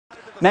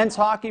Men's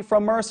hockey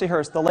from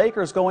Mercyhurst. The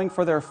Lakers going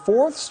for their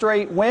 4th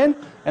straight win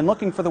and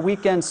looking for the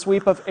weekend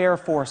sweep of Air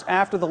Force.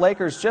 After the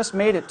Lakers just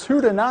made it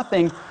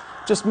 2-0,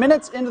 just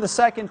minutes into the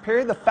second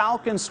period, the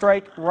Falcons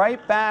strike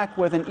right back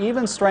with an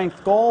even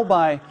strength goal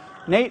by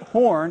Nate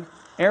Horn.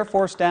 Air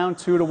Force down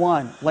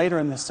 2-1. Later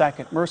in the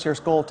second,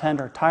 Mercyhurst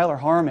goaltender Tyler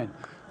Harmon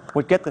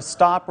would get the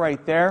stop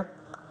right there.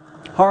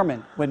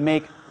 Harmon would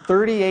make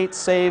 38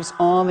 saves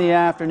on the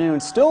afternoon.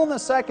 Still in the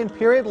second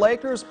period,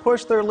 Lakers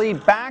push their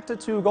lead back to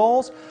 2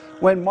 goals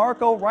when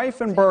Marco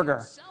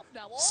Reifenberger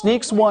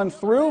sneaks one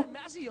through.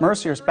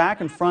 Mercyhurst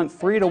back in front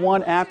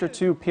 3-1 after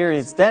 2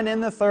 periods. Then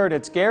in the third,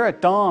 it's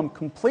Garrett Dahm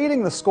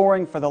completing the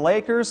scoring for the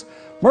Lakers.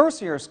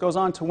 Mercyhurst goes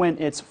on to win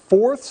its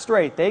 4th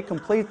straight. They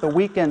complete the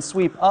weekend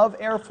sweep of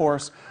Air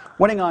Force,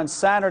 winning on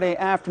Saturday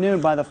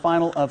afternoon by the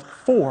final of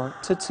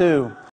 4-2.